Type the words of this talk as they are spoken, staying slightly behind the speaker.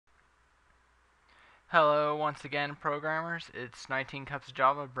Hello once again, programmers. It's 19 Cups of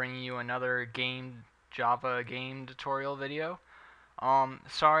Java bringing you another Java game tutorial video.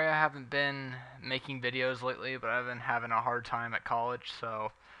 Sorry I haven't been making videos lately, but I've been having a hard time at college,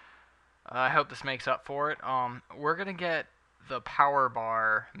 so I hope this makes up for it. We're gonna get the power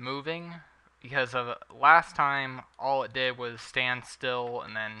bar moving because of last time all it did was stand still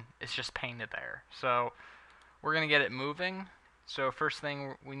and then it's just painted there. So we're gonna get it moving. So first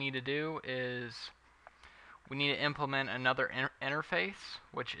thing we need to do is we need to implement another interface,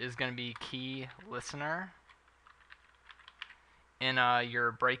 which is going to be key listener in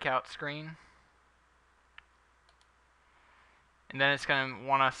your breakout screen. And then it's going to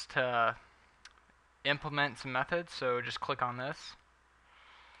want us to implement some methods, so just click on this.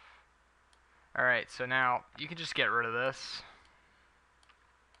 Alright, so now you can just get rid of this.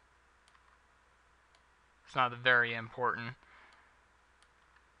 It's not very important.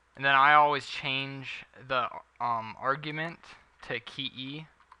 And then I always change the argument to key E,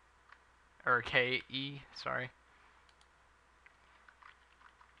 or KE, sorry.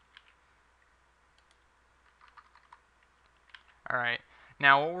 Alright,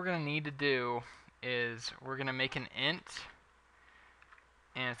 now what we're going to need to do is we're going to make an int,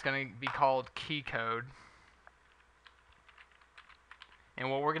 and it's going to be called key code. And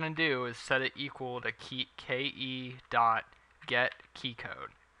what we're going to do is set it equal to ke dot get key code.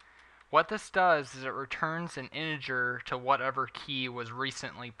 What this does is it returns an integer to whatever key was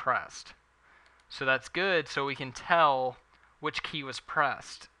recently pressed. So that's good, so we can tell which key was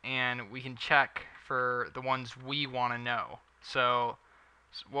pressed, and we can check for the ones we want to know. So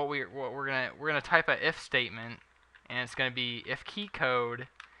we're gonna type a if statement, and it's gonna be if key code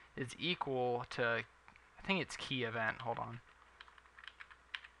is equal to, I think it's key event. Hold on.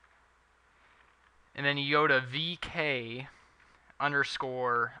 And then you go to vk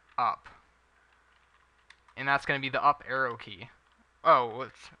underscore up, and that's going to be the up arrow key. Oh,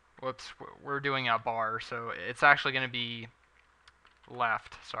 whoops, we're doing a bar, so it's actually going to be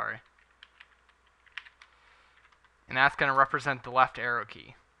left, sorry. And that's going to represent the left arrow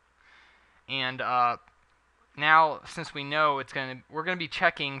key. And now, since we know we're going to be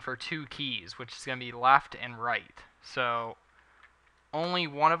checking for two keys, which is going to be left and right. So only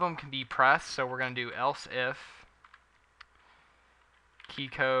one of them can be pressed, so we're going to do else if key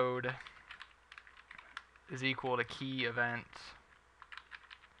code is equal to key event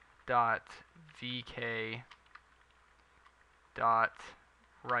dot vk dot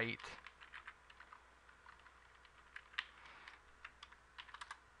right.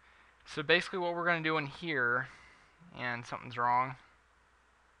 So basically what we're going to do in here, and something's wrong.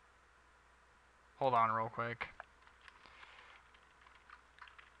 Hold on real quick.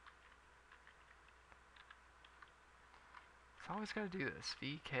 It's always got to do this.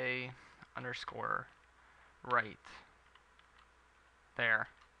 vk underscore right. There.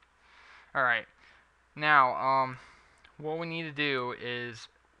 Alright. Now, what we need to do is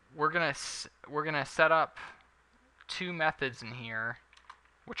we're gonna set up two methods in here,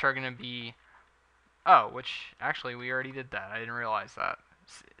 which are gonna be which actually we already did that. I didn't realize that.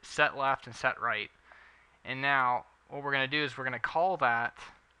 Set left and set right. And now what we're gonna do is we're gonna call that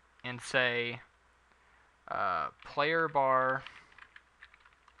and say player bar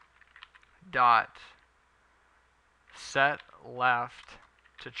dot set left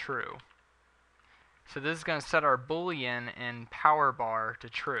to true. So this is going to set our boolean in power bar to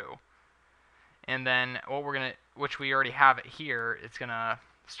true. And then what we're going to, which we already have it here, it's going to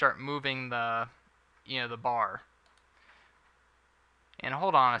start moving the bar. And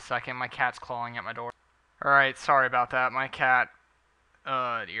hold on a second, my cat's clawing at my door. Alright, sorry about that. My cat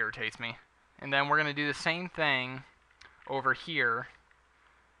it irritates me. And then we're going to do the same thing over here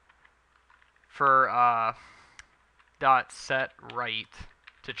for dot set right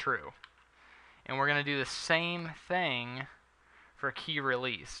to true. And we're going to do the same thing for key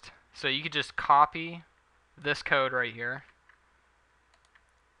released. So you could just copy this code right here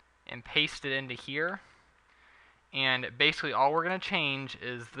and paste it into here. And basically all we're going to change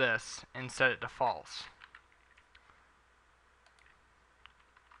is this and set it to false.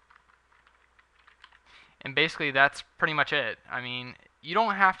 And basically that's pretty much it. I mean, you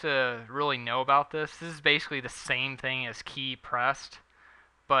don't have to really know about this. This is basically the same thing as key pressed,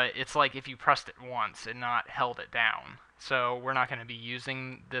 but it's like if you pressed it once and not held it down. So we're not going to be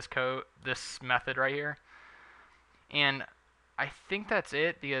using this method right here. And I think that's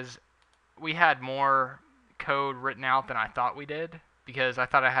it, because we had more code written out than I thought we did, because I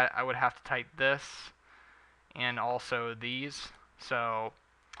thought I would have to type this and also these. So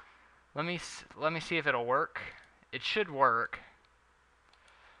let me see if it'll work. It should work.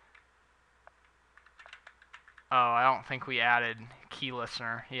 Oh, I don't think we added key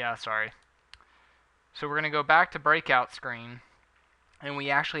listener. Yeah, sorry. So we're going to go back to breakout screen, and we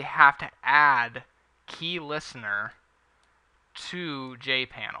actually have to add key listener to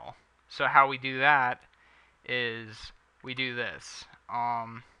JPanel. So how we do that is we do this.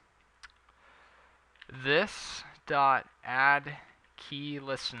 This dot add key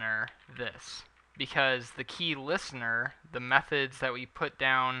listener this, because the key listener, the methods that we put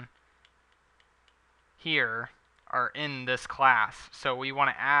down here, are in this class. So we want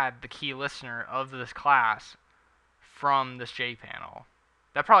to add the key listener of this class from this JPanel.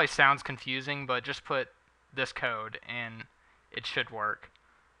 That probably sounds confusing, but just put this code and it should work.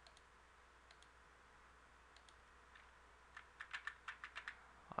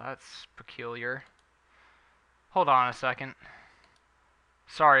 Well, that's peculiar. Hold on a second.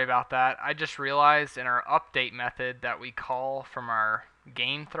 Sorry about that. I just realized in our update method that we call from our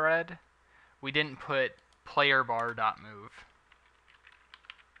game thread, we didn't put powerbar.move.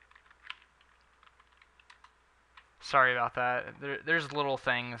 Sorry about that. There's little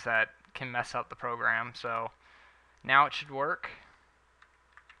things that can mess up the program, so now it should work.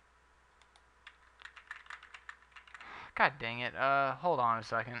 God dang it. Hold on a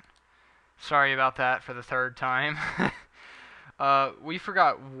second. Sorry about that for the third time. We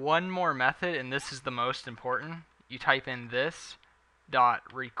forgot one more method, and this is the most important. You type in this dot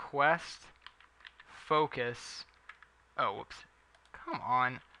request focus. Oh, whoops. Come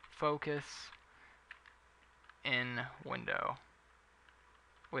on. Focus in window.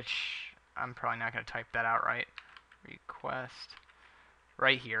 Which I'm probably not going to type that out right. Request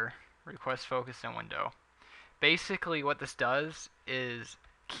right here. Request focus in window. Basically what this does is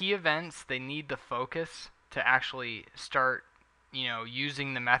key events, they need the focus to actually start,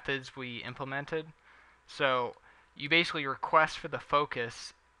 using the methods we implemented. So you basically request for the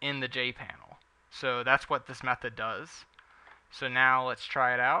focus in the JPanel. So that's what this method does. So now let's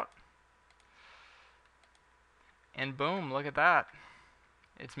try it out. And boom, look at that.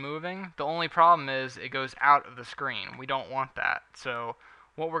 It's moving. The only problem is it goes out of the screen. We don't want that. So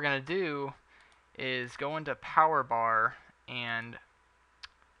what we're going to do is go into powerbar, and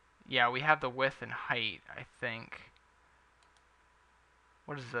yeah, we have the width and height, I think.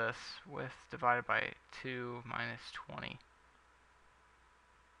 What is this? Width divided by 2 minus 20.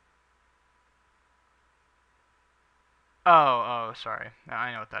 Oh, sorry.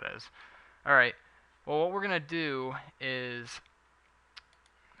 I know what that is. Alright. Well, what we're going to do is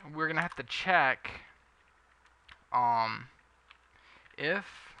we're going to have to check if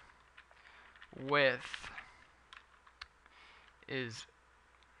width is,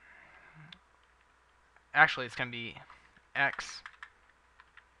 actually it's going to be x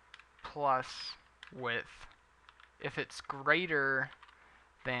plus width. If it's greater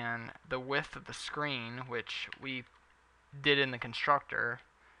than the width of the screen, which we did in the constructor,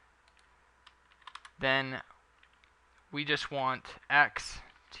 then we just want x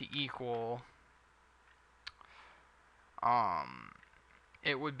to equal,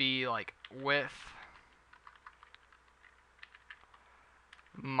 it would be like width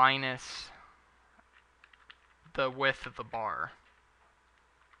minus the width of the bar.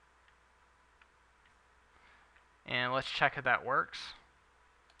 And let's check if that works.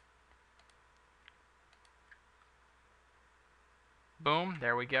 Boom,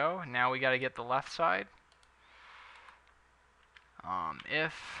 there we go. Now we got to get the left side.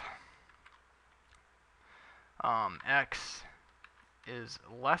 If x is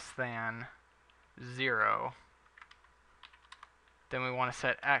less than 0, then we want to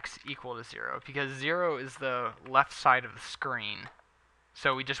set x equal to 0, because 0 is the left side of the screen.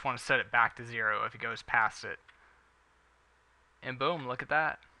 So we just want to set it back to 0 if it goes past it. And boom, look at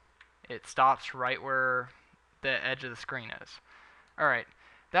that. It stops right where the edge of the screen is. Alright,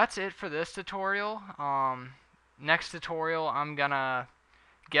 that's it for this tutorial. Next tutorial, I'm gonna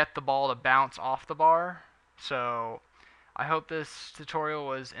get the ball to bounce off the bar. So I hope this tutorial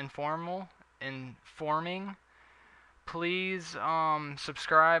was informing. Please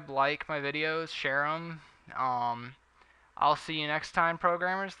subscribe, like my videos, share them. I'll see you next time,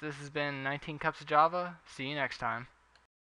 programmers. This has been 19 Cups of Java. See you next time.